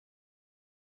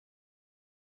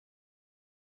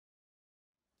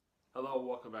Hello,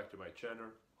 welcome back to my channel.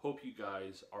 Hope you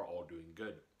guys are all doing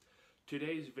good.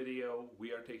 Today's video,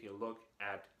 we are taking a look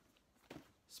at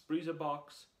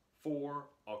sprezzabox for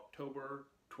October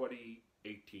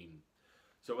 2018.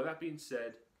 So with that being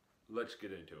said, let's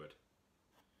get into it.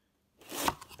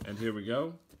 And here we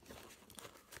go.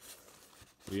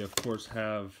 We of course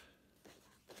have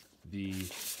the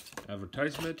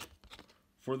advertisement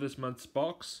for this month's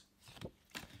box.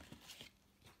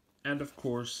 And of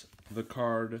course, the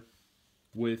card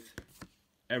with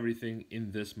everything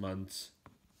in this month's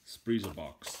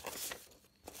sprezzabox.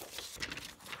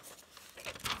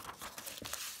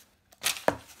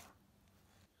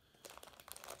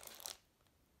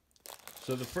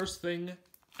 So the first thing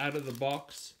out of the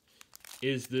box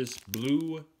is this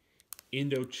blue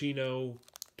Indochino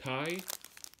tie.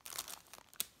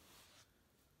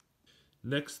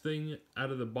 Next thing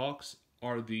out of the box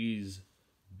are these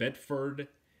Bedford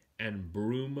and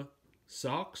Broom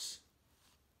socks.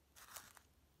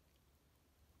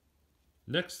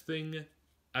 Next thing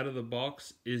out of the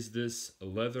box is this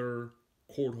leather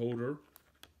cord holder.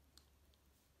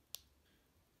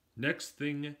 Next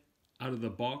thing out of the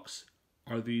box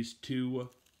are these two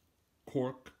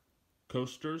cork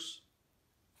coasters.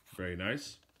 Very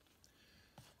nice.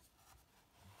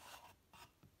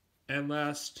 And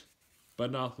last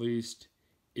but not least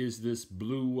is this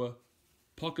blue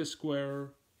pocket square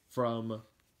from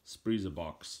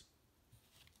sprezzabox.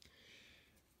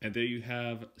 And there you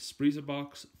have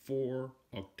sprezzabox for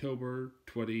October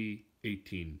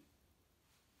 2018.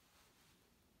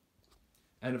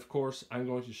 And of course, I'm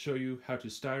going to show you how to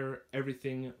style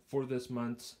everything for this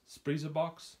month's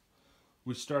sprezzabox.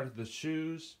 We start with the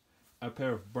shoes, a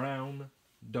pair of brown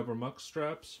double muck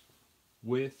straps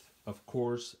with, of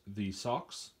course, the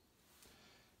socks,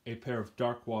 a pair of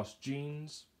dark wash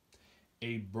jeans,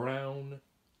 a brown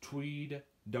tweed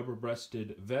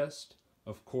double-breasted vest,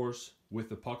 of course, with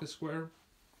the pocket square,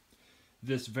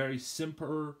 this very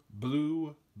simple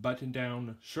blue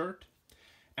button-down shirt,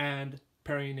 and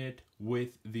pairing it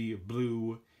with the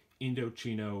blue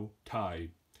Indochino tie.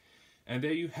 And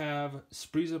there you have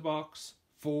sprezzabox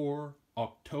for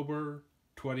October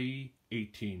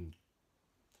 2018.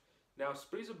 Now,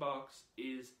 sprezzabox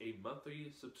is a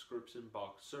monthly subscription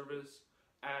box service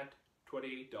at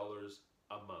 $28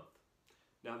 a month.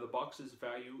 Now, the box's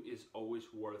value is always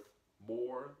worth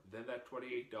more than that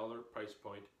 $28 price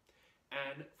point,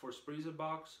 and for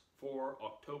sprezzabox for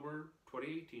October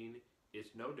 2018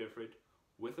 it's no different,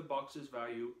 with the box's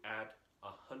value at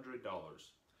 $100.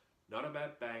 Not a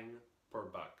bad bang per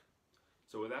buck.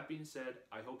 So with that being said,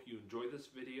 I hope you enjoyed this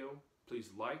video. Please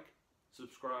like,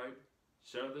 subscribe,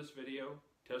 share this video,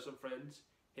 tell some friends,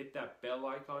 hit that bell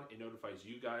icon. It notifies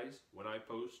you guys when I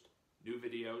post new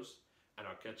videos, and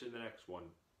I'll catch you in the next one.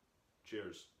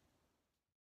 Cheers.